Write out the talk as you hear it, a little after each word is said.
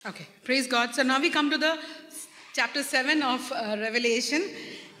Okay, praise God. So now we come to the chapter 7 of Revelation,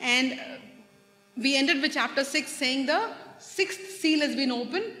 and we ended with chapter 6 saying the sixth seal has been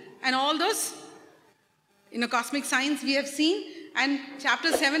opened, and all those cosmic signs we have seen, and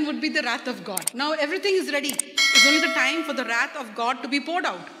chapter 7 would be the wrath of God. Now everything is ready. It's only the time for the wrath of God to be poured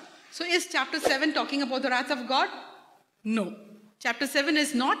out. So is chapter 7 talking about the wrath of God? No. Chapter 7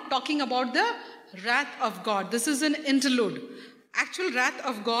 is not talking about the wrath of God. This is an interlude. Actual wrath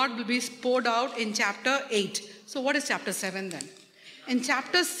of God will be poured out in chapter 8. So what is chapter 7 then? In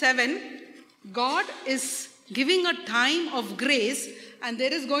chapter 7, God is giving a time of grace, and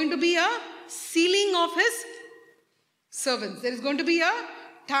there is going to be a sealing of his servants. There is going to be a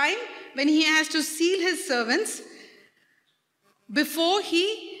time when he has to seal his servants before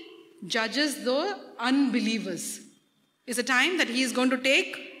he judges the unbelievers. It's a time that he is going to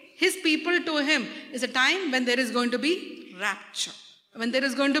take his people to him. It's a time when there is going to be rapture. When there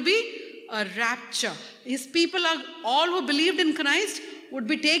is going to be a rapture. His people are all who believed in Christ would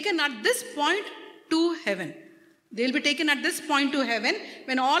be taken at this point to heaven. They'll be taken at this point to heaven.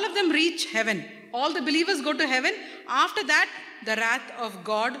 When all of them reach heaven, all the believers go to heaven. After that, the wrath of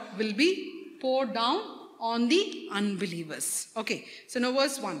God will be poured down on the unbelievers. Okay, so now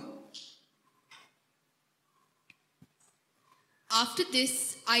verse 1. After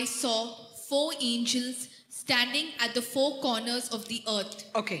this, I saw 4 angels standing at the 4 corners of the earth.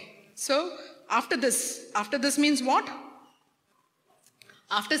 Okay, so after this means what?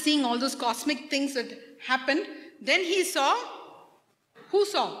 After seeing all those cosmic things that happened, then he saw, who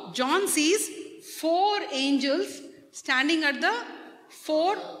saw? John sees 4 angels standing at the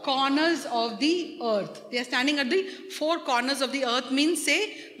 4 corners of the earth. They are standing at the 4 corners of the earth, means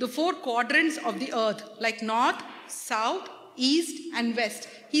say the 4 quadrants of the earth, like north, south, east and west.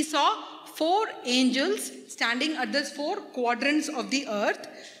 He saw 4 angels standing at these 4 quadrants of the earth.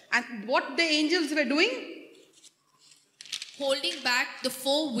 And what the angels were doing? Holding back the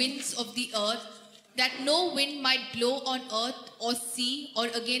 4 winds of the earth, that no wind might blow on earth or sea or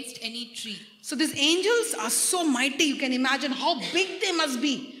against any tree. So these angels are so mighty. You can imagine how big they must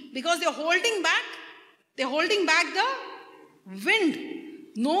be, because they're holding back the wind.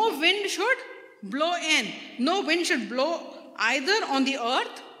 No wind should blow in. No wind should blow either on the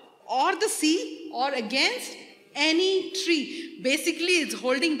earth or the sea or against any tree. Basically, it's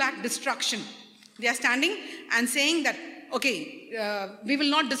holding back destruction. They are standing and saying that, okay, we will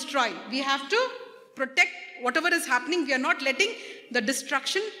not destroy. We have to protect whatever is happening. We are not letting the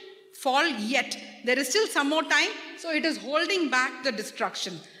destruction fall yet. There is still some more time, so it is holding back the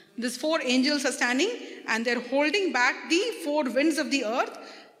destruction. These 4 angels are standing and they're holding back the 4 winds of the earth.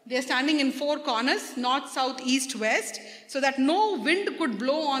 They're standing in 4 corners, north, south, east, west, so that no wind could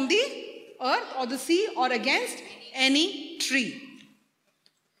blow on the earth or the sea or against any tree.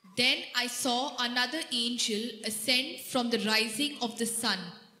 Then I saw another angel ascend from the rising of the sun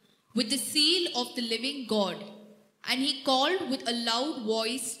with the seal of the living God. And he called with a loud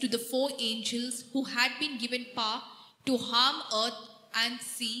voice to the 4 angels who had been given power to harm earth and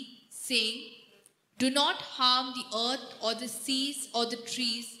sea, saying, do not harm the earth or the seas or the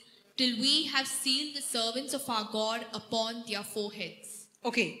trees till we have sealed the servants of our God upon their foreheads.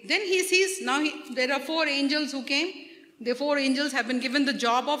 Okay, then he sees, there are 4 angels who came. The 4 angels have been given the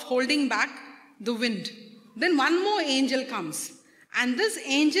job of holding back the wind. Then one more angel comes. And this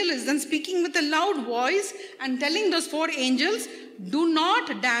angel is then speaking with a loud voice and telling those 4 angels, do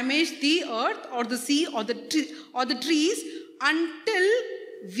not damage the earth or the sea or the trees until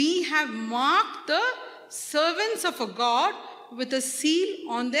we have marked the servants of a God with a seal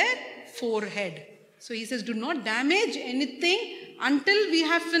on their forehead. So he says, do not damage anything until we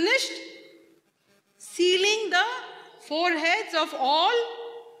have finished sealing the foreheads of all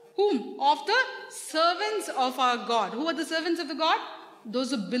whom? Of the servants of our God. Who are the servants of the God?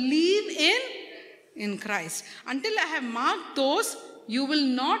 Those who believe in Christ. Until I have marked those, you will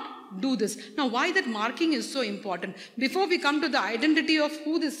not do this. Now, why that marking is so important? Before we come to the identity of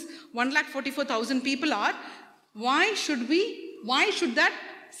who this 144,000 people are, why should that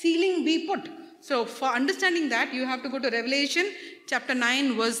sealing be put? So, for understanding that, you have to go to Revelation chapter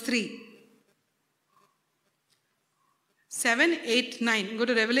 9, verse 3. 7, 8, 9. Go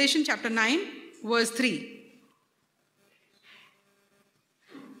to Revelation chapter 9, verse 3.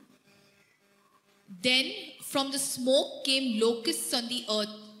 Then from the smoke came locusts on the earth,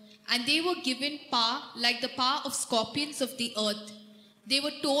 and they were given power like the power of scorpions of the earth. They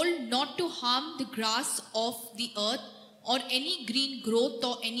were told not to harm the grass of the earth or any green growth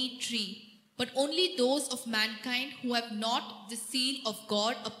or any tree, but only those of mankind who have not the seal of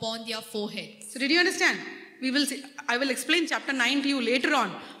God upon their foreheads. So did you understand? We will see, I will explain chapter 9 to you later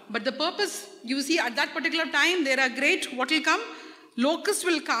on. But the purpose, you see, at that particular time, there are great, what will come? Locust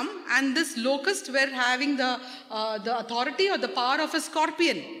will come, and this locust were having the authority or the power of a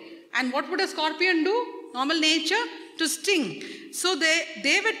scorpion. And what would a scorpion do? Normal nature, to sting. So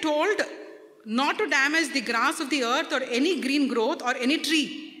they were told not to damage the grass of the earth or any green growth or any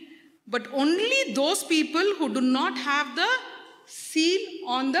tree. But only those people who do not have the seal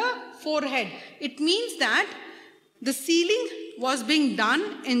on the forehead. It means that the sealing was being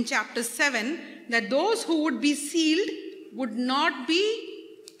done in chapter 7, that those who would be sealed would not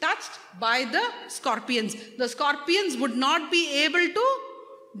be touched by the scorpions. The scorpions would not be able to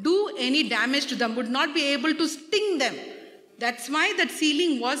do any damage to them, would not be able to sting them. That's why that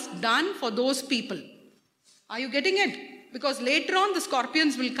sealing was done for those people. Are you getting it? Because later on the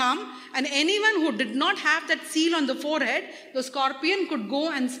scorpions will come, and anyone who did not have that seal on the forehead, the scorpion could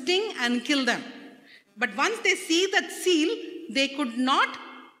go and sting and kill them. But once they see that seal, they could not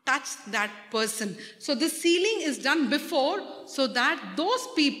touch that person. So the sealing is done before, so that those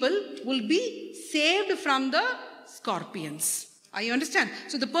people will be saved from the scorpions. Are you understand?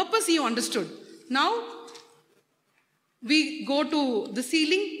 So the purpose you understood. Now we go to the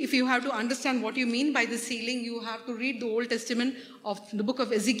sealing. If you have to understand what you mean by the sealing, you have to read the Old Testament of the book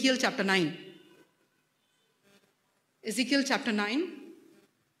of Ezekiel chapter 9. Ezekiel chapter 9,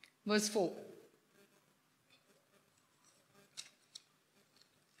 verse 4.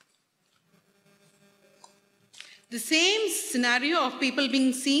 The same scenario of people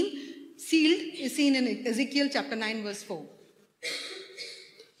being sealed is seen in Ezekiel chapter 9 verse 4.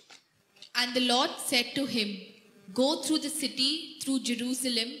 And the Lord said to him, "Go through the city, through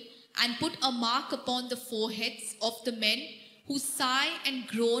Jerusalem, and put a mark upon the foreheads of the men who sigh and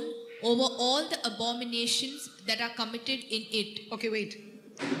groan over all the abominations that are committed in it." Okay, wait.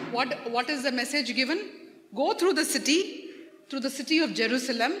 What is the message given? Go through the city of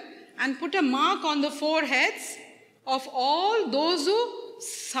Jerusalem, and put a mark on the foreheads of all those who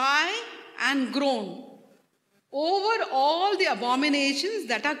sigh and groan over all the abominations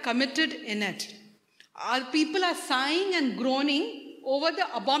that are committed in it. Our people are sighing and groaning over the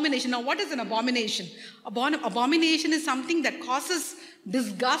abomination. Now, what is an abomination? Abomination is something that causes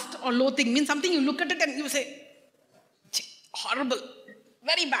disgust or loathing. Means something you look at it and you say, horrible,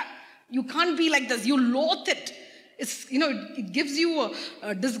 very bad. You can't be like this. You loathe it. It's, it gives you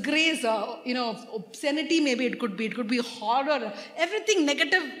a disgrace, obscenity maybe it could be horror, everything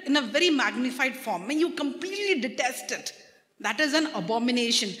negative in a very magnified form. And you completely detest it. That is an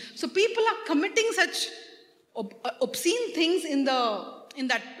abomination. So people are committing such obscene things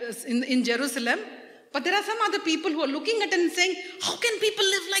in Jerusalem. But there are some other people who are looking at it and saying, how can people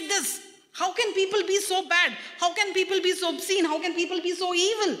live like this? How can people be so bad? How can people be so obscene? How can people be so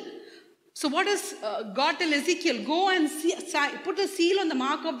evil? So what does God tell Ezekiel? Go and put a seal on the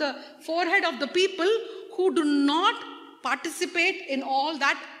mark of the forehead of the people who do not participate in all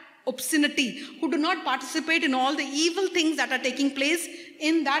that obscenity, who do not participate in all the evil things that are taking place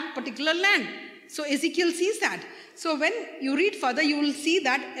in that particular land. So Ezekiel sees that. So when you read further, you will see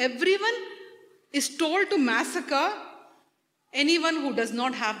that everyone is told to massacre anyone who does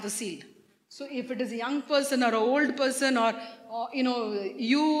not have the seal. So if it is a young person or an old person or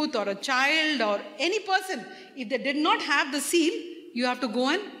youth or a child or any person, if they did not have the seal, you have to go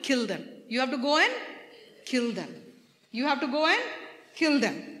and kill them. You have to go and kill them. You have to go and kill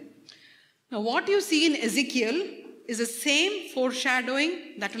them. Now what you see in Ezekiel is the same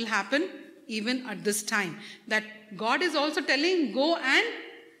foreshadowing that will happen even at this time. That God is also telling, go and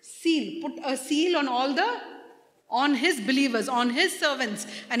seal. Put a seal on his believers, on his servants.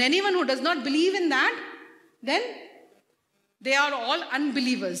 And anyone who does not believe in that, then they are all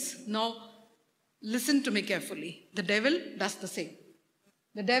unbelievers. Now, listen to me carefully. The devil does the same.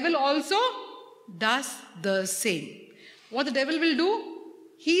 The devil also does the same. What the devil will do,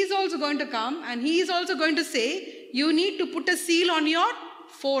 he is also going to come and he is also going to say, you need to put a seal on your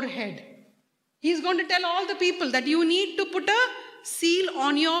forehead. He is going to tell all the people that you need to put a seal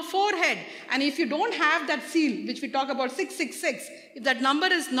on your forehead. And if you don't have that seal, which we talk about 666, if that number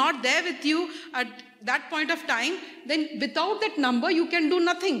is not there with you at that point of time, then without that number, you can do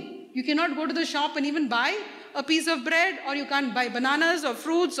nothing. You cannot go to the shop and even buy a piece of bread, or you can't buy bananas or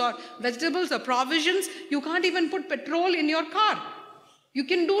fruits or vegetables or provisions. You can't even put petrol in your car. You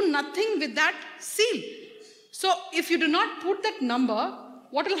can do nothing with that seal. So if you do not put that number,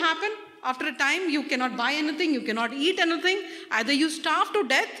 what will happen? After a time, you cannot buy anything, you cannot eat anything. Either you starve to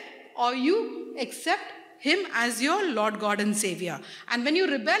death or you accept him as your Lord God and Savior. And when you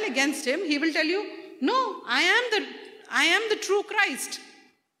rebel against him, he will tell you, no, I am the true Christ.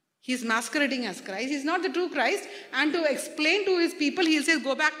 He's masquerading as Christ. He's not the true Christ. And to explain to his people, he'll say,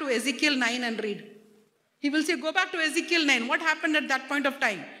 go back to Ezekiel 9 and read. He will say, go back to Ezekiel 9. What happened at that point of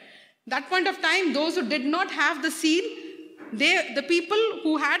time? That point of time, those who did not have the seal, the people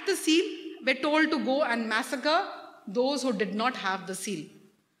who had the seal were told to go and massacre those who did not have the seal.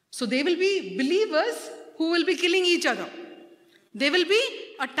 So they will be believers who will be killing each other. There will be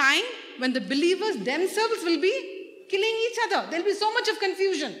a time when the believers themselves will be killing each other. There will be so much of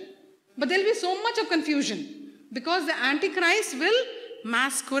confusion. But there will be so much of confusion because the Antichrist will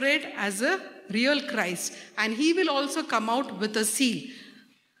masquerade as a real Christ, and he will also come out with a seal.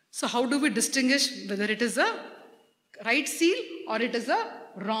 So how do we distinguish whether it is a right seal or it is a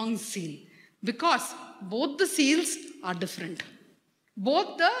wrong seal? Because both the seals are different.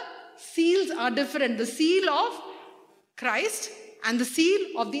 Both the seals are different. The seal of Christ and the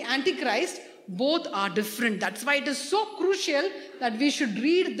seal of the Antichrist, both are different. That's why it is so crucial that we should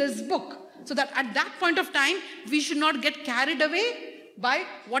read this book, so that at that point of time, we should not get carried away by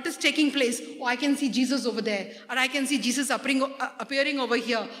what is taking place. Oh, I can see Jesus over there, or I can see Jesus appearing over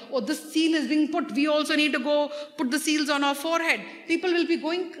here. Oh, this seal is being put. We also need to go put the seals on our forehead. People will be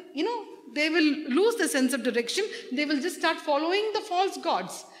going, they will lose the sense of direction. They will just start following the false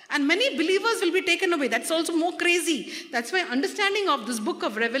gods. And many believers will be taken away. That's also more crazy. That's why understanding of this book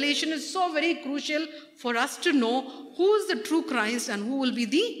of Revelation is so very crucial for us to know who is the true Christ and who will be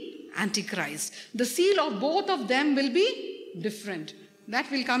the Antichrist. The seal of both of them will be different. That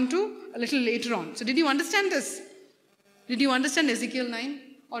will come to a little later on. So did you understand this? Did you understand Ezekiel 9?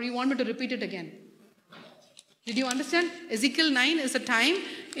 Or you want me to repeat it again? Did you understand? Ezekiel 9 is a time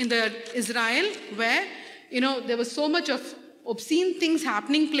in the Israel where, there was so much of obscene things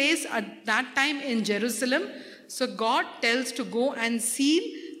happening place at that time in Jerusalem. So God tells to go and seal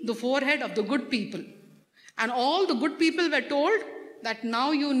the forehead of the good people. And all the good people were told that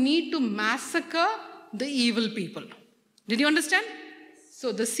now you need to massacre the evil people. Did you understand?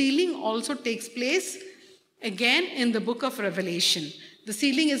 So the sealing also takes place again in the book of Revelation. The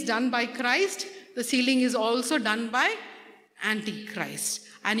sealing is done by Christ. The sealing is also done by Antichrist.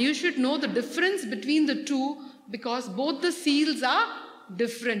 And you should know the difference between the two, because both the seals are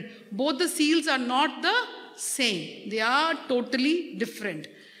different. Both the seals are not the same. They are totally different.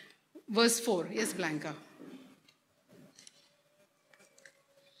 Verse 4. Yes, Blanca.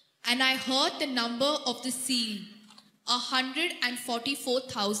 And I heard the number of the seal,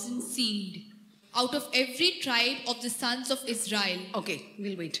 144,000 sealed, out of every tribe of the sons of Israel. Okay,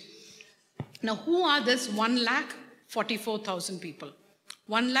 we'll wait. Now, who are this 144,000 people?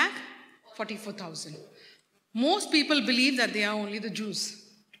 144,000. Most people believe that they are only the Jews.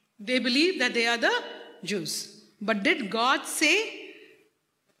 They believe that they are the Jews. But did God say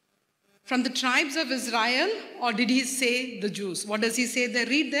from the tribes of Israel, or did he say the Jews? What does he say there?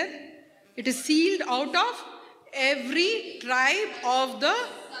 Read there. It is sealed out of every tribe of the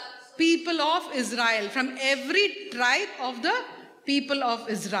people of Israel. From every tribe of the people of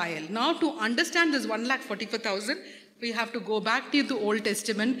Israel. Now, to understand this 144,000, we have to go back to the Old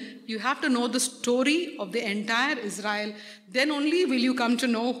Testament. You have to know the story of the entire Israel. Then only will you come to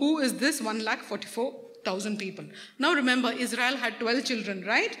know who is this 144,000 people. Now remember, Israel had 12 children,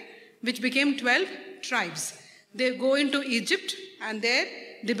 right? Which became 12 tribes. They go into Egypt, and there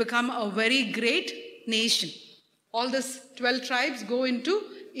they become a very great nation. All these 12 tribes go into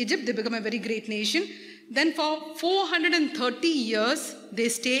Egypt. They become a very great nation. Then for 430 years, they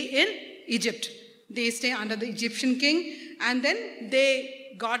stay in Egypt. They stay under the Egyptian king, and then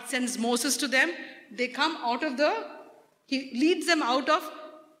God sends Moses to them. They come out of he leads them out of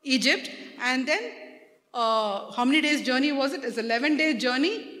Egypt, and then how many days journey was it? It's 11-day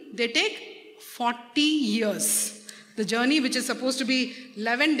journey. They take 40 years. The journey, which is supposed to be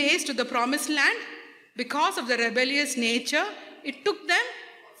 11 days to the promised land, because of the rebellious nature, it took them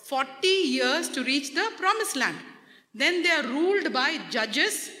 40 years to reach the promised land. Then they are ruled by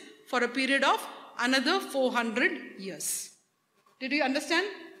judges for a period of another 400 years. Did you understand?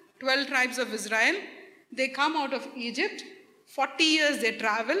 12 tribes of Israel. They come out of Egypt. 40 years they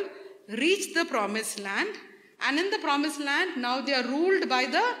travel, reach the promised land. And in the promised land, now they are ruled by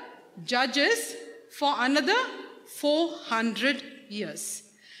the judges for another 400 years.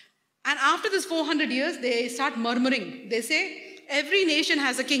 And after this 400 years, they start murmuring. They say, every nation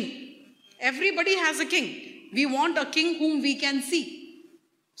has a king. Everybody has a king. We want a king whom we can see.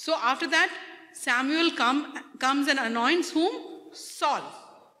 So after that, Samuel comes and anoints whom? Saul.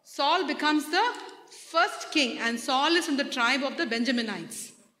 Saul becomes the first king, and Saul is in the tribe of the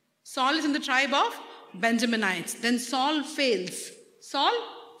Benjaminites. Saul is in the tribe of Benjaminites. Then Saul fails. Saul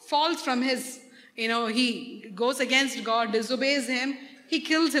falls from his, he goes against God, disobeys him. he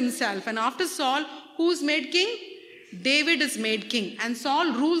kills himself. And after Saul, who's made king? David is made king. And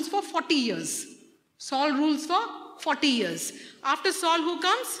Saul rules for 40 years. Saul rules for 40 years. After Saul, who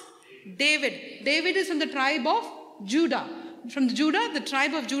comes? David. David is from the tribe of Judah. From Judah, the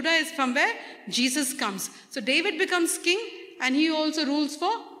tribe of Judah is from where Jesus comes. So David becomes king and he also rules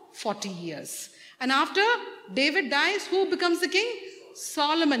for 40 years. And after David dies, who becomes the king?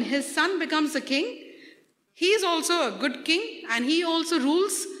 Solomon. His son becomes the king. He is also a good king and he also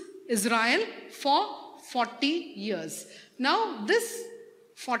rules Israel for 40 years. Now this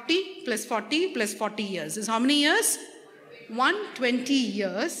 40 plus 40 plus 40 years is how many years? 120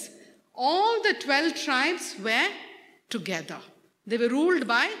 years. All the 12 tribes were together. They were ruled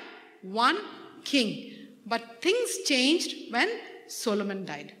by one king. But things changed when Solomon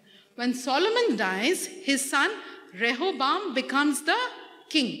died. When Solomon dies, his son Rehoboam becomes the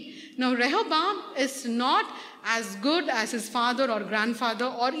king. Now Rehoboam is not as good as his father or grandfather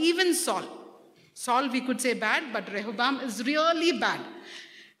or even Saul. Saul we could say bad, but Rehoboam is really bad.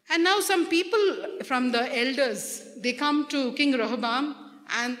 And now some people from the elders, they come to King Rehoboam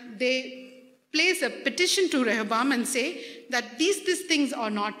and they place a petition to Rehoboam and say that these things are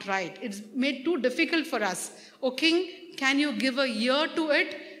not right. It's made too difficult for us. O king, can you give a year to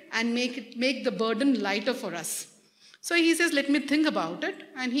it and make the burden lighter for us? So he says, let me think about it.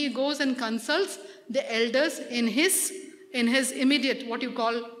 And he goes and consults the elders in his immediate, what you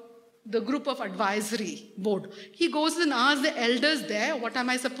call the group of advisory board. He goes and asks the elders there, what am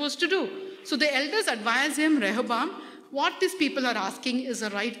I supposed to do? So the elders advise him, Rehoboam, what these people are asking is the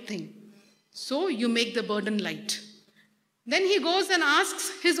right thing. So you make the burden light. Then he goes and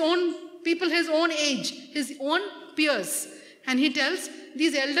asks his own people, his own age, his own peers. And he tells,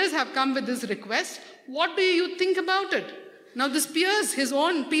 these elders have come with this request. What do you think about it? Now these peers, his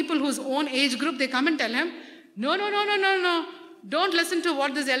own people, whose own age group, they come and tell him, no. Don't listen to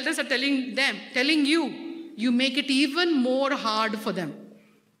what these elders are telling you. You make it even more hard for them.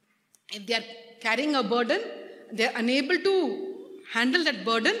 If they are carrying a burden, they are unable to handle that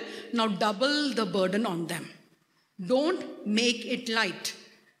burden. Now double the burden on them. Don't make it light.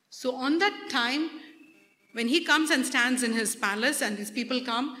 So on that time, when he comes and stands in his palace and his people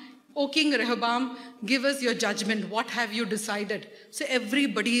come, O King Rehoboam, give us your judgment. What have you decided? So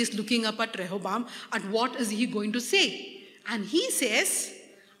everybody is looking up at Rehoboam at what is he going to say. And he says,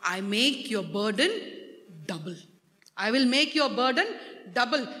 I make your burden double. I will make your burden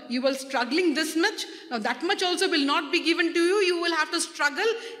double. You were struggling this much. Now that much also will not be given to you. You will have to struggle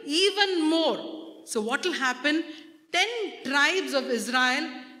even more. So what will happen? 10 tribes of Israel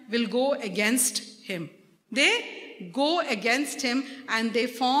will go against him. They go against him and they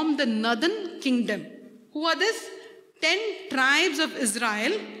form the northern kingdom. Who are this? 10 tribes of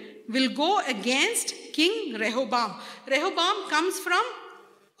Israel will go against King Rehoboam. Rehoboam comes from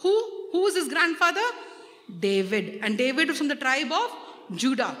who? Who is his grandfather? David. And David is from the tribe of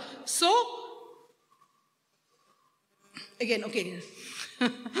Judah. So, again, okay.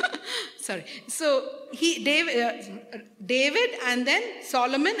 Sorry. So, David and then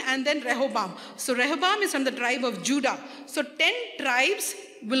Solomon and then Rehoboam. So, Rehoboam is from the tribe of Judah. So, 10 tribes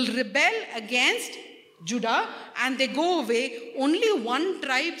will rebel against Judah and they go away. Only one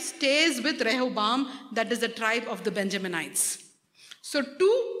tribe stays with Rehoboam, that is the tribe of the Benjaminites. So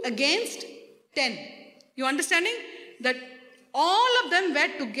 2 against 10. You understanding? That all of them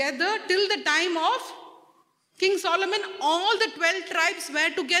were together till the time of King Solomon. All the 12 tribes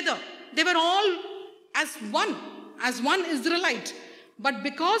were together. They were all as one Israelite. But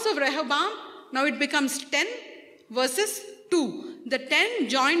because of Rehoboam, now it becomes 10 versus 2. The 10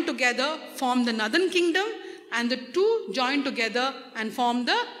 joined together form the northern kingdom and the 2 joined together and form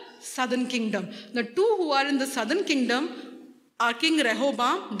the southern kingdom. The 2 who are in the southern kingdom are King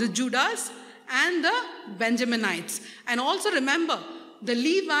Rehoboam, the Judahs and the Benjaminites. And also remember, the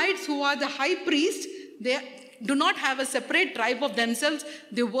Levites who are the high priests, they do not have a separate tribe of themselves.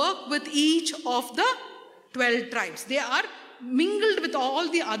 They work with each of the 12 tribes. They are mingled with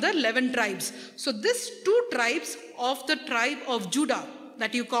all the other 11 tribes. So these 2 tribes of the tribe of Judah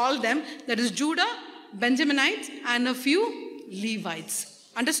that you call them, that is Judah, Benjaminites and a few Levites.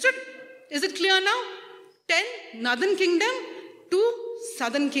 Understood? Is it clear now? 10 northern kingdom, 2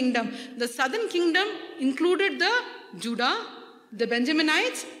 southern kingdom. The southern kingdom included the Judah, the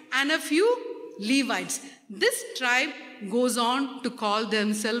Benjaminites and a few Levites. This tribe goes on to call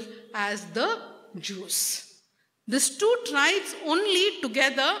themselves as the Jews. These 2 tribes only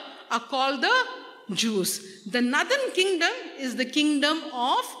together are called the Jews. The northern kingdom is the kingdom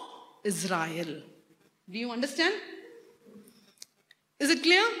of Israel. Do you understand? Is it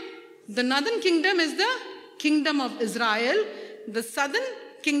clear? The northern kingdom is the kingdom of Israel. the southern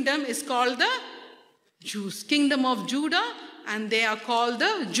kingdom is called the Jews. Kingdom of Judah, and they are called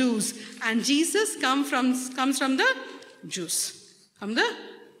the Jews. And Jesus comes from the Jews.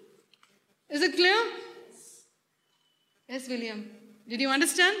 Is it clear? Yes, William. Did you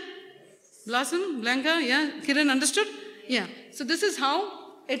understand? Blossom, Blanca, yeah. Kiran understood? Yeah. So this is how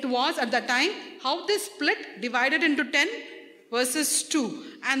it was at that time. How they split, divided into 10 versus 2.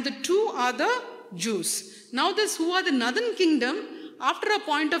 And the 2 are the Jews. Now this who are the northern kingdom, after a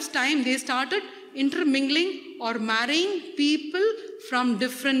point of time, they started intermingling or marrying people from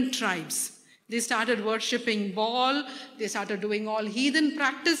different tribes. They started worshipping Baal. They started doing all heathen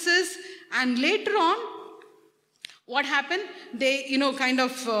practices. And later on, what happened? They,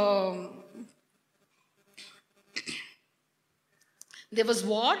 there was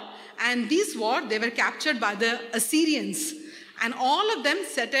war. And this war, they were captured by the Assyrians. And all of them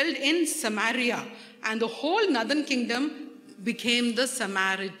settled in Samaria. And the whole northern kingdom became the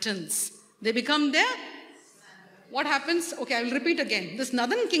Samaritans. They become there. What happens? Okay, I will repeat again. This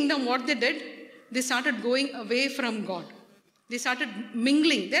northern kingdom, what they did, they started going away from God. They started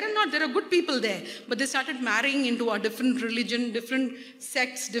mingling. There are good people there, but they started marrying into a different religion, different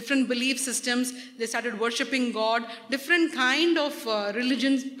sects, different belief systems. They started worshipping God. Different kind of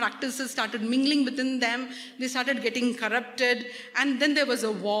religions, practices started mingling within them. They started getting corrupted. And then there was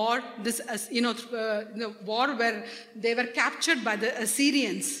a war, the war where they were captured by the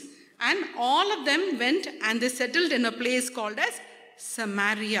Assyrians. And all of them went and they settled in a place called as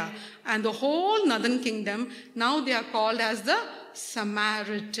Samaria. And the whole northern kingdom, now they are called as the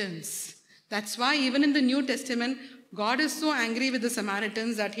Samaritans. That's why even in the New Testament, God is so angry with the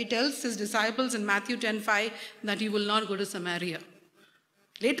Samaritans that he tells his disciples in Matthew 10:5 that you will not go to Samaria.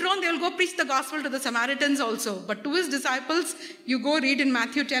 Later on, they will go preach the gospel to the Samaritans also. But to his disciples, you go read in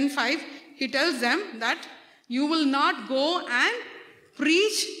Matthew 10:5, he tells them that you will not go and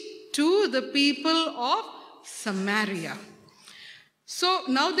preach to the people of Samaria. So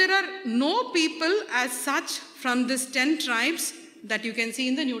now there are no people as such from these 10 tribes that you can see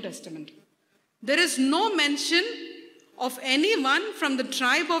in the New Testament. There is no mention of anyone from the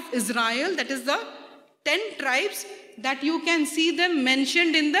tribe of Israel, that is the 10 tribes, that you can see them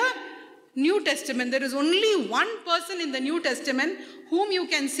mentioned in the New Testament. There is only one person in the New Testament whom you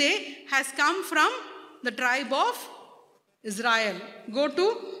can say has come from the tribe of Israel. Go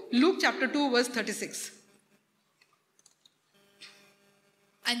to Luke chapter 2 verse 36.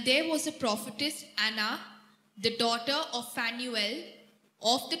 And there was a prophetess Anna, the daughter of Phanuel,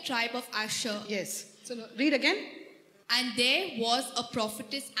 of the tribe of Asher. Yes. So read again. And there was a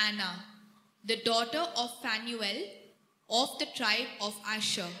prophetess Anna, the daughter of Phanuel, of the tribe of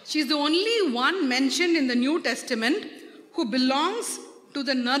Asher. She is the only one mentioned in the New Testament who belongs to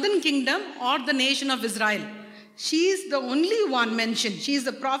the northern kingdom or the nation of Israel. She is the only one mentioned. She is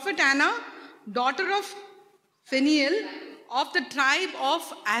the prophet Anna, daughter of Phanuel, of the tribe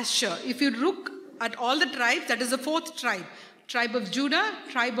of Asher. If you look at all the tribes, that is the 4th tribe. Tribe of Judah,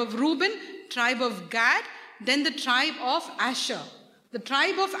 tribe of Reuben, tribe of Gad, then the tribe of Asher. The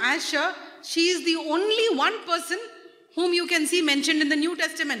tribe of Asher, she is the only one person whom you can see mentioned in the New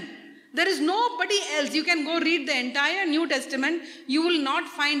Testament. There is nobody else. You can go read the entire New Testament. You will not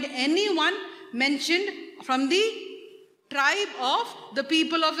find anyone mentioned from the tribe of the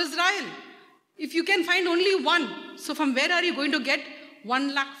people of Israel. If you can find only one, so from where are you going to get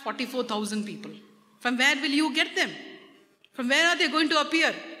 144,000 people? From where will you get them? From where are they going to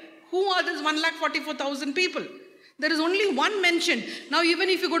appear? Who are these 144,000 people? There is only one mentioned. Now even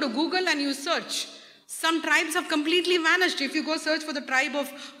if you go to Google and you search, some tribes have completely vanished. If you go search for the tribe of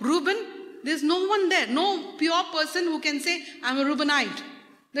Reuben, there is no one there. No pure person who can say, I am a Reubenite.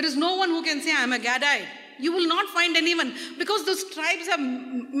 There is no one who can say, I am a Gadite. You will not find anyone because those tribes have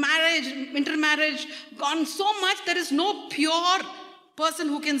intermarriage, gone so much. There is no pure person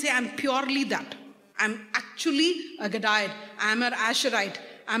who can say, I am purely that. I am actually a Gadite. I am an Asherite.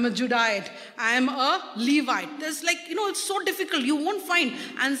 I am a Judahite. I am a Levite. There's it's so difficult. You won't find.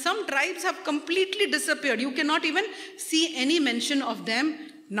 And some tribes have completely disappeared. You cannot even see any mention of them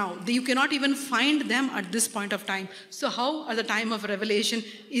now. You cannot even find them at this point of time. So how at the time of Revelation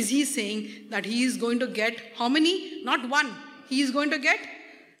is he saying that he is going to get how many? Not one. He is going to get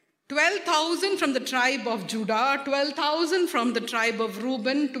 12,000 from the tribe of Judah, 12,000 from the tribe of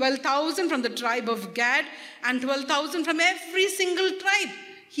Reuben, 12,000 from the tribe of Gad, and 12,000 from every single tribe.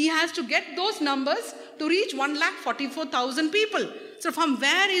 He has to get those numbers to reach 144,000 people. So from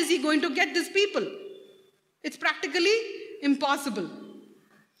where is he going to get these people? It's practically impossible.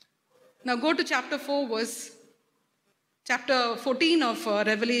 Now go to chapter 14 of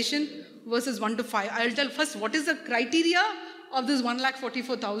Revelation, verses 1 to 5. I'll tell first what is the criteria of this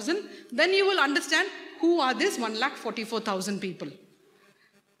 1,44,000, then you will understand who are these 1,44,000 people.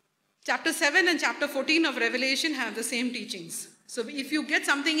 Chapter 7 and chapter 14 of Revelation have the same teachings. So if you get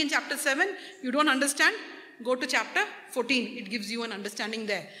something in chapter 7, you don't understand, go to chapter 14. It gives you an understanding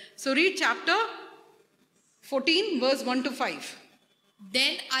there. So read chapter 14, verse 1 to 5.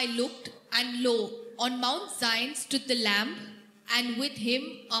 Then I looked, and lo, on Mount Zion stood the Lamb, and with him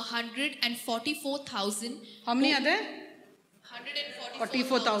 144,000. How many are there?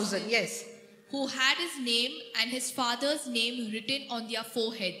 144,000. Yes. Who had his name and his father's name written on their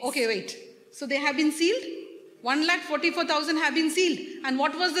foreheads. Okay, wait. So they have been sealed? 1,44,000 have been sealed. And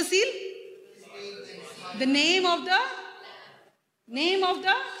what was the seal? The name of the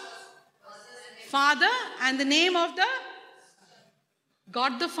Father and the name of the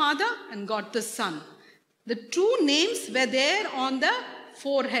God the Father and God the Son. The two names were there on the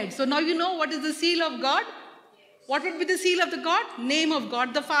forehead. So now you know what is the seal of God. What would be the seal of the God? Name of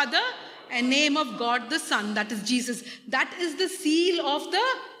God the Father and name of God the Son. That is Jesus. That is the seal of the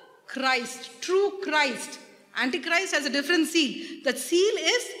Christ, true Christ. Antichrist has a different seal. That seal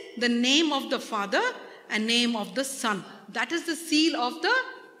is the name of the Father and name of the Son. That is the seal of the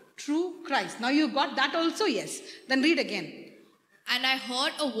true Christ. Now you got that also? Yes. Then read again. And I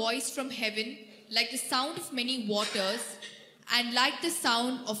heard a voice from heaven like the sound of many waters and like the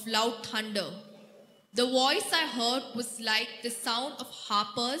sound of loud thunder. The voice I heard was like the sound of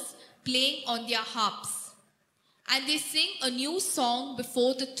harpers playing on their harps. And they sing a new song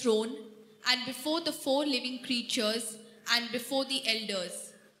before the throne and before the four living creatures and before the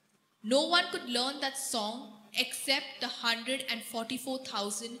elders. No one could learn that song except the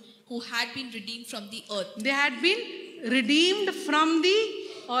 144,000 who had been redeemed from the earth. They had been redeemed from the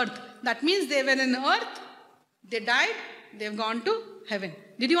earth. That means they were in earth, they died, they've gone to heaven.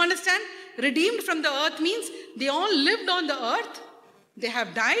 Did you understand? Redeemed from the earth means they all lived on the earth, they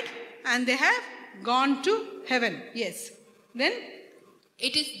have died, and they have gone to heaven. Yes. Then?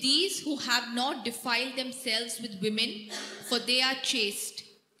 It is these who have not defiled themselves with women, for they are chaste.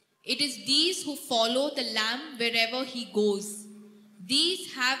 It is these who follow the Lamb wherever he goes.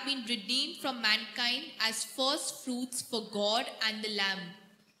 These have been redeemed from mankind as first fruits for God and the Lamb.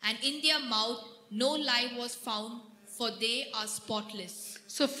 And in their mouth no lie was found, for they are spotless.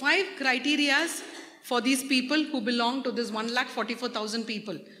 So 5 criteria for these people who belong to this 1,44,000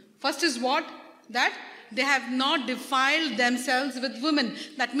 people. First is what? That they have not defiled themselves with women.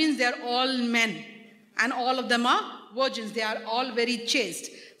 That means they are all men. And all of them are virgins. They are all very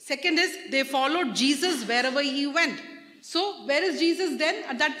chaste. Second is they followed Jesus wherever he went. So where is Jesus then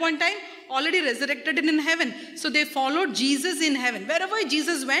at that point in time? Already resurrected in heaven. So they followed Jesus in heaven. Wherever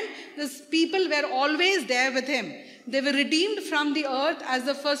Jesus went, these people were always there with him. They were redeemed from the earth as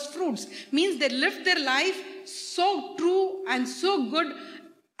the first fruits. Means they lived their life so true and so good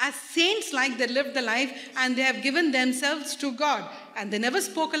as saints, like they lived the life, and they have given themselves to God. And they never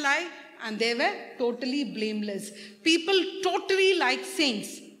spoke a lie, and they were totally blameless. People totally like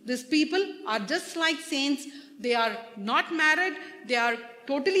saints. These people are just like saints. They are not married. They are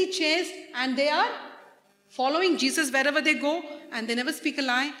totally chaste, and they are following Jesus wherever they go, and they never speak a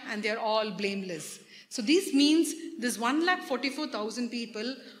lie, and they are all blameless. So this means this 1,44,000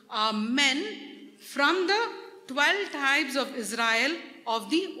 people are men from the 12 tribes of Israel of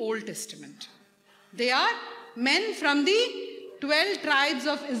the Old Testament. They are men from the 12 tribes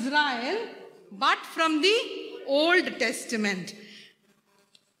of Israel, but from the Old Testament.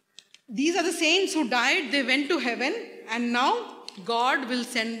 These are the saints who died, they went to heaven, and now God will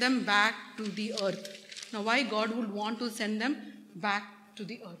send them back to the earth. Now why God would want to send them back to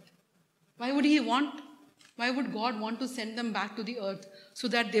the earth? Why would God want to send them back to the earth? So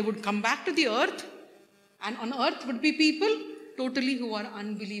that they would come back to the earth, and on earth would be people totally who are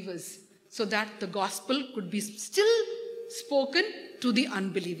unbelievers, so that the gospel could be still spoken to the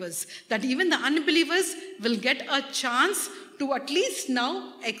unbelievers. That even the unbelievers will get a chance to at least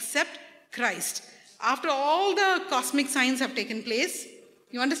now accept Christ. After all the cosmic signs have taken place,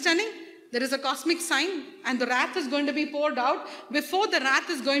 you understanding? There is a cosmic sign and the wrath is going to be poured out. Before the wrath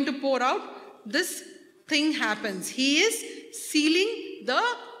is going to pour out, this thing happens. He is sealing the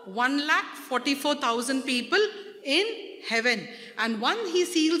 1,44,000 people in heaven. And when he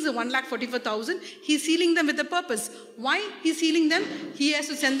seals the 1,44,000, he's sealing them with a purpose. Why he's sealing them? He has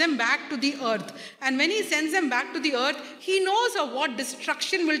to send them back to the earth. And when he sends them back to the earth, he knows of what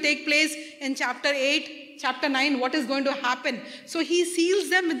destruction will take place in chapter 8, chapter 9, what is going to happen. So he seals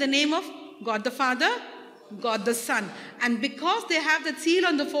them with the name of God the Father, God the Son. And because they have that seal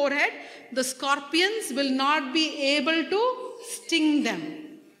on the forehead, the scorpions will not be able to sting them.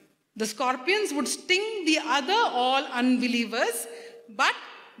 The scorpions would sting the other all unbelievers, but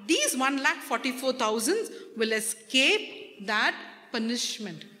these 144,000 will escape that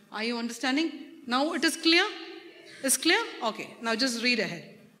punishment. Are you understanding? Now it is clear? Is clear? Okay, now just read ahead.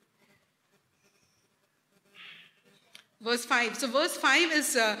 Verse 5. So verse 5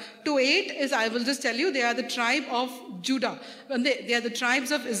 is to 8 is, I will just tell you, they are the tribe of Judah. They are the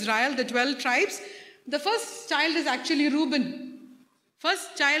tribes of Israel, the 12 tribes. The first child is actually Reuben.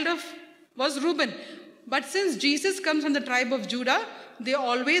 First child was Reuben. But since Jesus comes from the tribe of Judah, they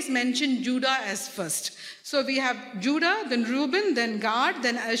always mention Judah as first. So we have Judah, then Reuben, then Gad,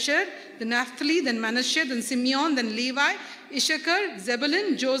 then Asher, then Naphtali, then Manasseh, then Simeon, then Levi, Issachar,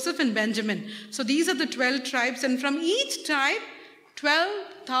 Zebulun, Joseph, and Benjamin. So these are the 12 tribes, and from each tribe,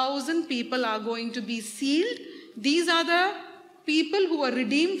 12,000 people are going to be sealed. These are the people who are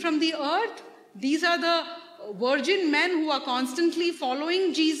redeemed from the earth. These are the virgin men who are constantly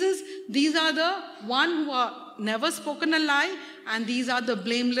following Jesus. These are the one who are never spoken a lie, and these are the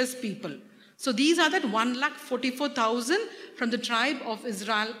blameless people. So these are that 144,000 from the tribe of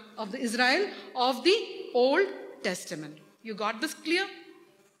Israel of the Old Testament. You got this clear?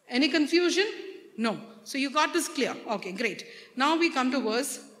 Any confusion? No. So you got this clear. Okay, great. Now we come to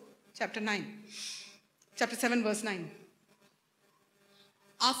chapter 9. Chapter 7, verse 9.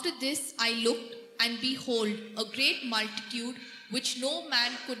 After this I looked, and behold, a great multitude which no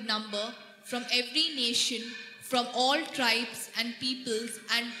man could number, from every nation, from all tribes and peoples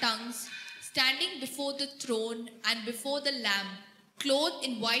and tongues, standing before the throne and before the Lamb, clothed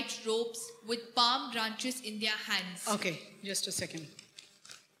in white robes with palm branches in their hands. Okay, just a second.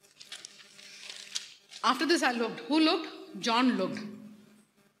 After this I looked. Who looked? John looked.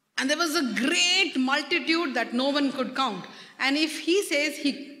 And there was a great multitude that no one could count. And if he says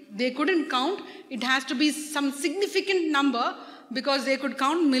they couldn't count, it has to be some significant number, because they could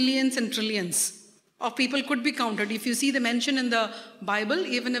count millions and trillions of people could be counted. If you see the mention in the Bible,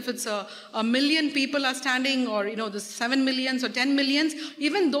 even if it's a million people are standing, or the 7 millions or 10 millions,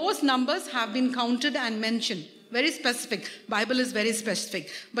 even those numbers have been counted and mentioned. Very specific. Bible is very specific.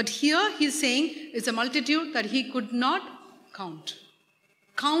 But here he's saying it's a multitude that he could not count.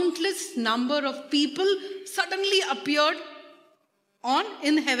 Countless number of people suddenly appeared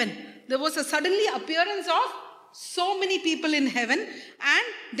in heaven. There was a suddenly appearance of so many people in heaven, and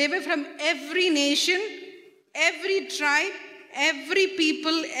they were from every nation, every tribe, every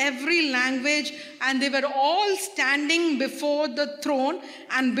people, every language, and they were all standing before the throne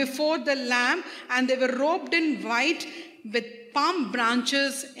and before the Lamb, and they were robed in white with palm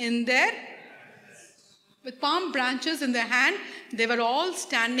branches in their hand. They were all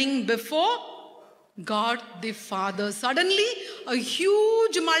standing before God the Father. Suddenly, a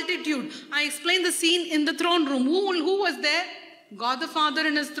huge multitude. I explained the scene in the throne room. Who was there? God the Father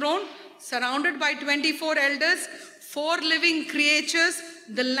in his throne, surrounded by 24 elders, 4 living creatures,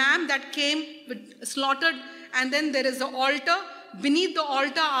 the lamb that came slaughtered, and then there is the altar. Beneath the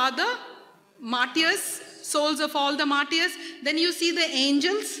altar are the martyrs, souls of all the martyrs. Then you see the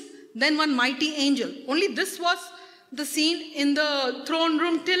angels, then one mighty angel. Only this was the scene in the throne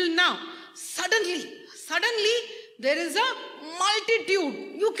room till now. Suddenly, there is a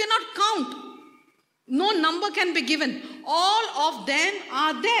multitude. You cannot count. No number can be given. All of them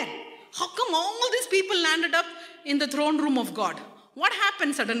are there. How come all these people landed up in the throne room of God? What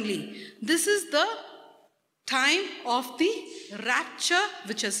happened suddenly? This is the time of the rapture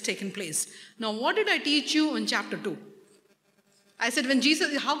which has taken place. Now, what did I teach you in chapter 2? I said,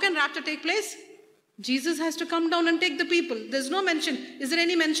 how can rapture take place? Jesus has to come down and take the people. There's no mention. Is there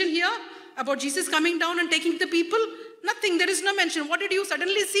any mention here about Jesus coming down and taking the people? Nothing. There is no mention. What did you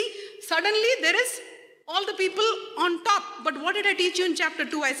suddenly see? Suddenly there is all the people on top. But what did I teach you in chapter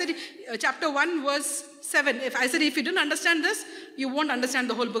 2? I said chapter 1 verse 7. If you didn't understand this, you won't understand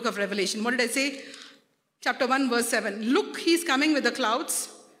the whole book of Revelation. What did I say? Chapter 1 verse 7. Look, he's coming with the clouds.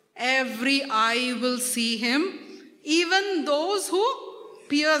 Every eye will see him, even those who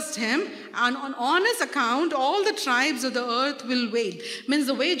pierced him, and on his account all the tribes of the earth will wail. Means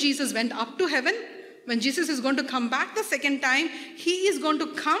the way Jesus went up to heaven, when Jesus is going to come back the second time, he is going to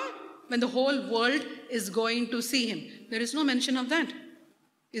come when the whole world is going to see him. There is no mention of that.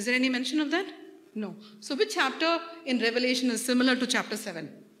 Is there any mention of that? No. So which chapter in Revelation is similar to chapter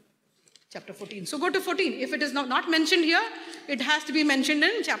 7? Chapter 14. So go to 14. If it is not mentioned here, it has to be mentioned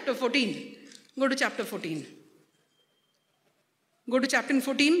in chapter 14. Go to chapter 14. Go to chapter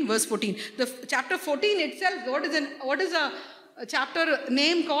 14, verse 14. The chapter 14 itself, what is a chapter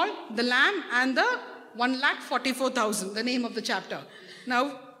name called? The Lamb and the 144,000, the name of the chapter.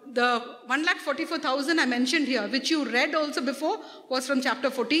 Now, the 1,44,000 I mentioned here, which you read also before, was from chapter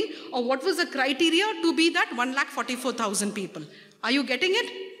 14. Or what was the criteria to be that 1,44,000 people? Are you getting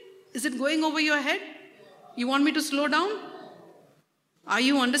it? Is it going over your head? You want me to slow down? Are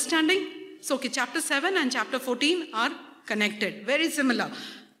you understanding? So, okay, chapter 7 and chapter 14 are connected, very similar.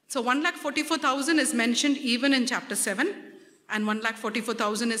 So, 1,44,000 is mentioned even in chapter 7, and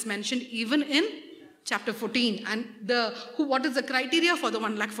 1,44,000 is mentioned even in chapter 14. And what is the criteria for the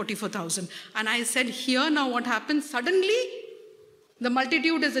 1,44,000? And I said here now what happens? Suddenly, the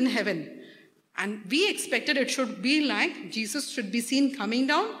multitude is in heaven. And we expected it should be like Jesus should be seen coming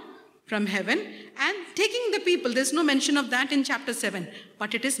down from heaven and taking the people. There's no mention of that in chapter 7,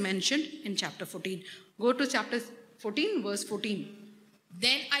 but it is mentioned in chapter 14. Go to chapter 14, verse 14.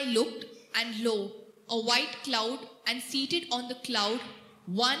 Then I looked, and lo, a white cloud, and seated on the cloud,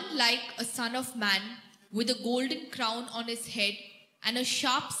 one like a son of man, with a golden crown on his head, and a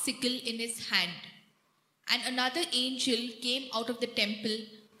sharp sickle in his hand. And another angel came out of the temple,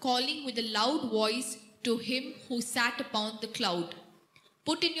 calling with a loud voice to him who sat upon the cloud,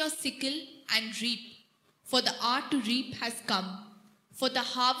 Put in your sickle and reap, for the hour to reap has come, for the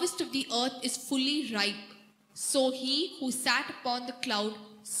harvest of the earth is fully ripe. So he who sat upon the cloud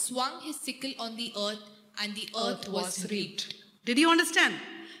swung his sickle on the earth, and the earth was reaped. Did you understand?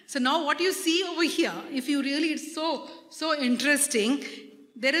 So now what you see over here, if you really, it's so interesting.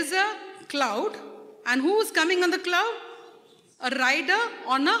 There is a cloud, and who is coming on the cloud? A rider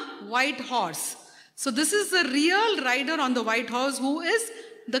on a white horse. So this is the real rider on the white horse, who is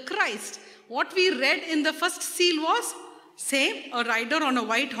the Christ. What we read in the first seal was same, a rider on a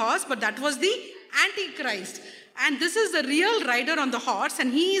white horse, but that was the Antichrist. And this is the real rider on the horse,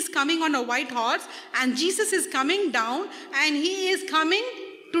 and he is coming on a white horse, and Jesus is coming down, and he is coming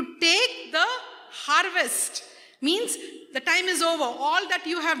to take the harvest. Means the time is over. All that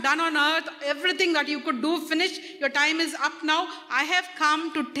you have done on earth, everything that you could do, finished. Your time is up now. I have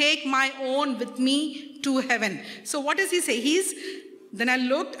come to take my own with me to heaven. So what does he say? Then I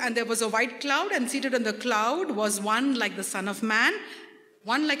looked, and there was a white cloud, and seated on the cloud was one like the Son of Man.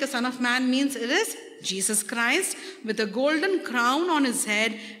 One like a Son of Man means it is Jesus Christ, with a golden crown on his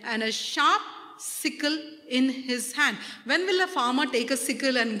head and a sharp sickle in his hand. When will a farmer take a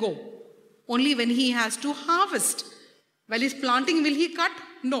sickle and go? Only when he has to harvest. While he's planting, will he cut?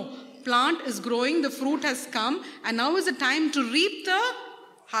 No. Plant is growing, the fruit has come, and now is the time to reap the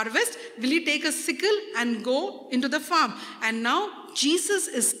harvest. Will he take a sickle and go into the farm? And now Jesus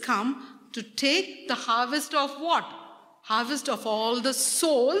is come to take the harvest of what? Harvest of all the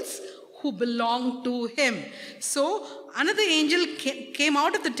souls who belong to him. So another angel came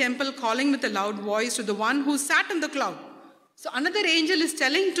out of the temple, calling with a loud voice to the one who sat on the cloud. So another angel is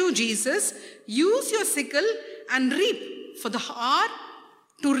telling to Jesus, use your sickle and reap, for the hour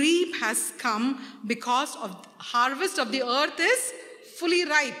to reap has come, because of the harvest of the earth is fully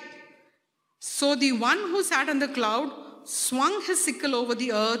ripe. So the one who sat on the cloud swung his sickle over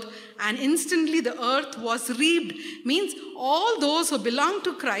the earth, and instantly the earth was reaped. Means all those who belong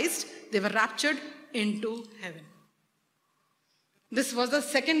to Christ, they were raptured into heaven. This was the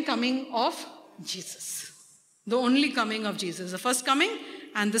second coming of Jesus. The only coming of Jesus. The first coming,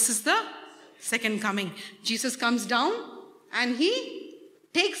 and this is the second coming. Jesus comes down, and he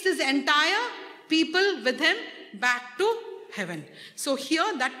takes his entire people with him back to heaven. So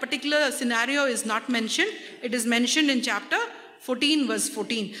here that particular scenario is not mentioned. It is mentioned in chapter 14, verse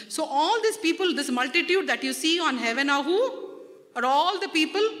 14. So all these people, this multitude that you see on heaven are who? Are all the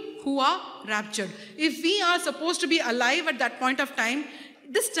people who are raptured. If we are supposed to be alive at that point of time,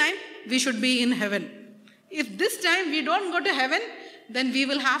 this time we should be in heaven. If this time we don't go to heaven, then we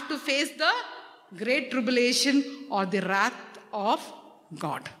will have to face the great tribulation or the wrath of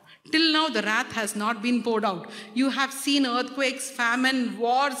God. Till now, the wrath has not been poured out. You have seen earthquakes, famine,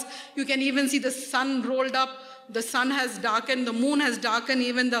 wars. You can even see the sun rolled up. The sun has darkened, the moon has darkened,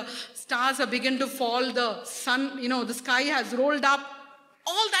 even the stars have begun to fall. The sun, the sky has rolled up.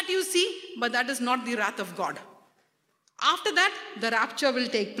 All that you see, but that is not the wrath of God. After that, the rapture will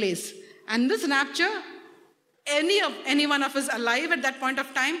take place. And this rapture, any one of us alive at that point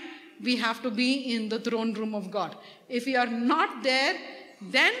of time, we have to be in the throne room of God. If we are not there,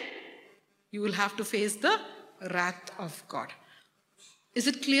 then you will have to face the wrath of God. Is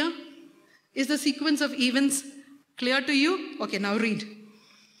it clear? Is the sequence of events clear to you? Okay, now read.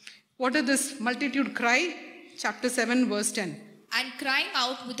 What did this multitude cry? Chapter 7, verse 10. And crying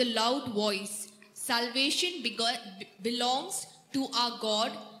out with a loud voice, salvation belongs to our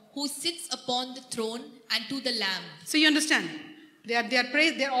God who sits upon the throne and to the Lamb. So you understand? They are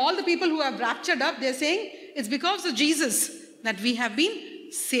praised. They are all the people who have raptured up. They are saying it's because of Jesus that we have been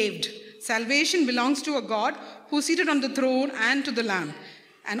saved. Salvation belongs to a God who is seated on the throne and to the Lamb.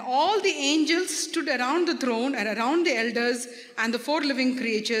 And all the angels stood around the throne and around the elders and the four living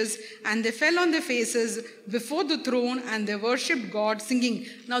creatures, and they fell on their faces before the throne and they worshipped God, singing.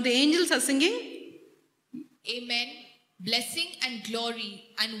 Now the angels are singing. Amen. Blessing and glory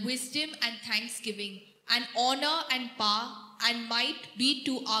and wisdom and thanksgiving and honor and power and might be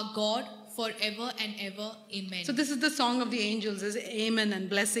to our God forever and ever. Amen. So this is the song of the angels, is amen, and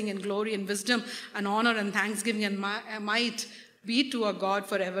blessing and glory and wisdom and honor and thanksgiving and might be to our God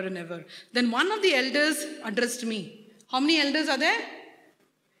forever and ever. Then one of the elders addressed me. How many elders are there?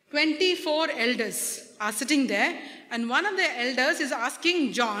 24 elders are sitting there, and one of the elders is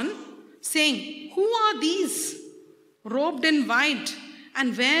asking John, saying, who are these robed in white,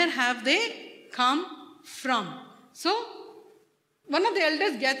 and where have they come from? So one of the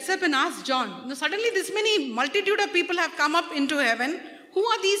elders gets up and asks John, now suddenly this many multitude of people have come up into heaven. Who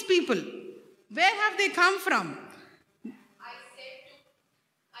are these people? Where have they come from?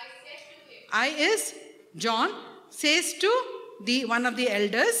 I is John says to one of the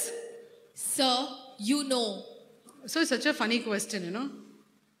elders, Sir, you know. So it's such a funny question, you know.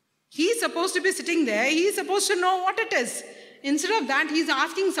 He's supposed to be sitting there. He's supposed to know what it is. Instead of that, he's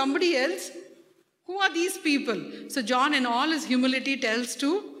asking somebody else, who are these people? So John, in all his humility, tells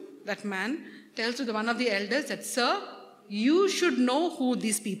to that man, tells to one of the elders that, sir, you should know who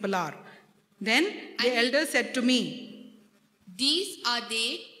these people are. Then the elder said to me, these are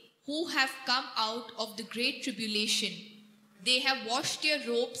they who have come out of the great tribulation. They have washed their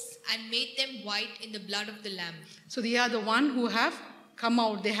robes and made them white in the blood of the Lamb. So they are the one who have come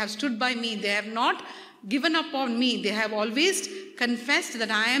out. They have stood by me. They have not given up on me. They have always confessed that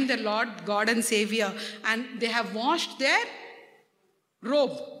I am their Lord, God and Savior. And they have washed their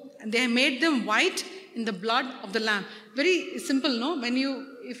robe. And they have made them white in the blood of the Lamb. Very simple, no?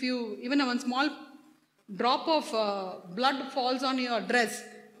 If you, even one small drop of blood falls on your dress,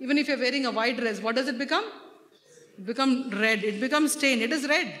 even if you're wearing a white dress, what does it become? It becomes red. It becomes stained. It is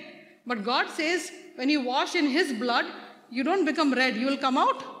red. But God says, when you wash in His blood, you don't become red. You will come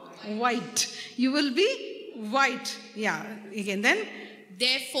out white. You will be white. Yeah. Again then.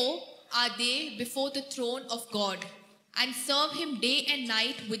 Therefore are they before the throne of God, and serve Him day and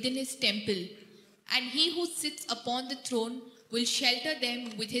night within His temple. And He who sits upon the throne will shelter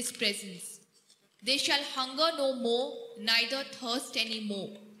them with His presence. They shall hunger no more, neither thirst any more.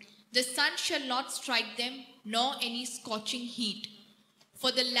 The sun shall not strike them, nor any scorching heat.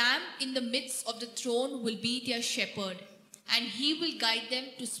 For the Lamb in the midst of the throne will be their shepherd, and He will guide them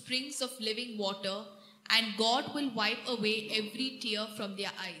to springs of living water, and God will wipe away every tear from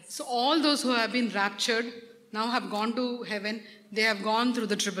their eyes. So all those who have been raptured now have gone to heaven. They have gone through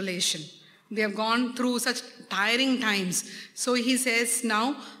the tribulation. They have gone through such tiring times. So he says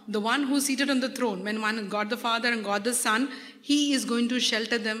now, the one who is seated on the throne, when one is God the Father and God the Son, He is going to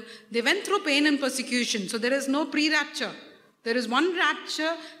shelter them. They went through pain and persecution. So there is no pre-rapture. There is one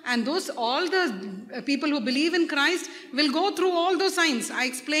rapture, and all the people who believe in Christ will go through all those signs. I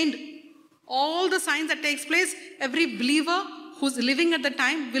explained all the signs that takes place. Every believer who's living at the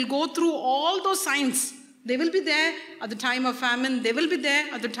time will go through all those signs. They will be there at the time of famine. They will be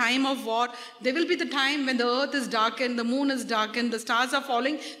there at the time of war. They will be the time when the earth is darkened, the moon is darkened, the stars are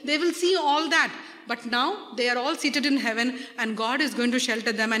falling. They will see all that. But now they are all seated in heaven, and God is going to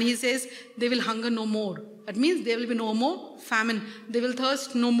shelter them. And He says they will hunger no more. That means there will be no more famine. They will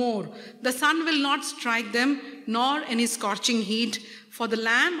thirst no more. The sun will not strike them, nor any scorching heat. For the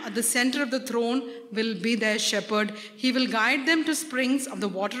Lamb at the center of the throne will be their shepherd. He will guide them to springs of the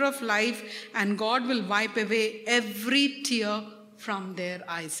water of life, and God will wipe away every tear from their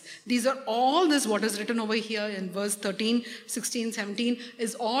eyes. These are all this, what is written over here in verse 13, 16, 17,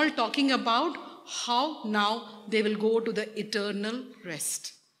 is all talking about how now they will go to the eternal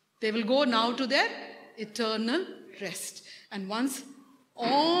rest. They will go now to their eternal rest. And once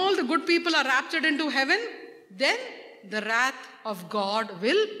all the good people are raptured into heaven, then the wrath of God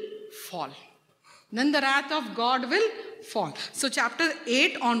will fall. Then the wrath of God will fall. So chapter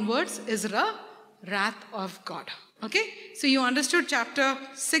 8 onwards is the wrath of God. Okay? So you understood chapter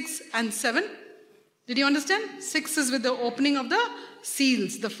 6 and 7? Did you understand? 6 is with the opening of the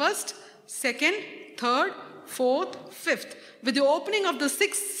seals. The first, second, third, fourth, fifth. With the opening of the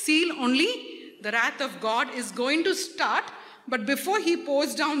sixth seal only, the wrath of God is going to start. But before He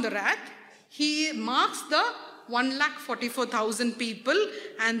pours down the wrath, He marks the 144,000 people,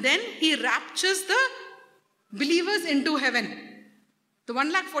 and then He raptures the believers into heaven. The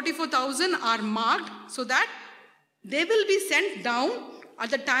 144,000 are marked so that they will be sent down at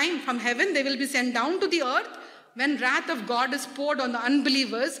the time from heaven. They will be sent down to the earth when wrath of God is poured on the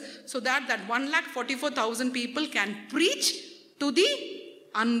unbelievers, so that 144,000 people can preach to the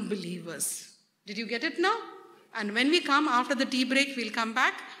unbelievers. Did you get it now? And when we come after the tea break, we'll come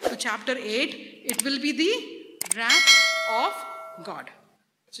back to chapter 8. It will be the wrath of God.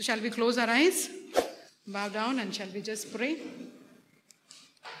 So shall we close our eyes, bow down, and shall we just pray?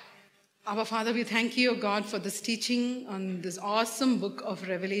 Our Father, we thank you, O God, for this teaching on this awesome book of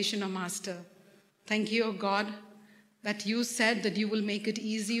Revelation, O Master. Thank you, O God, that you said that you will make it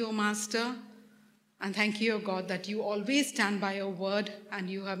easy, O Master. And thank you, O God, that you always stand by your word and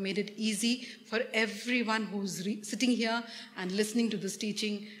you have made it easy for everyone who's sitting here and listening to this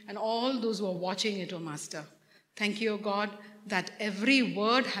teaching and all those who are watching it, O Master. Thank you, O God, that every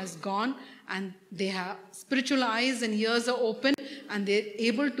word has gone and they have spiritual eyes and ears are open and they're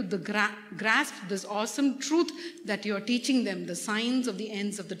able to grasp this awesome truth that you're teaching them, the signs of the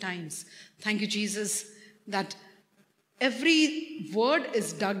ends of the times. Thank you, Jesus, that every word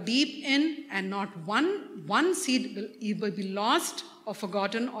is dug deep in and not one seed will either be lost or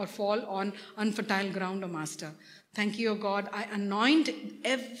forgotten or fall on unfertile ground, O Master. Thank you, O God. I anoint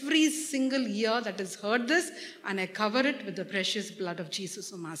every single ear that has heard this and I cover it with the precious blood of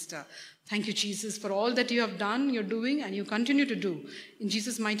Jesus, O Master. Thank you, Jesus, for all that you have done, you're doing, and you continue to do. In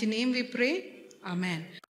Jesus' mighty name we pray. Amen.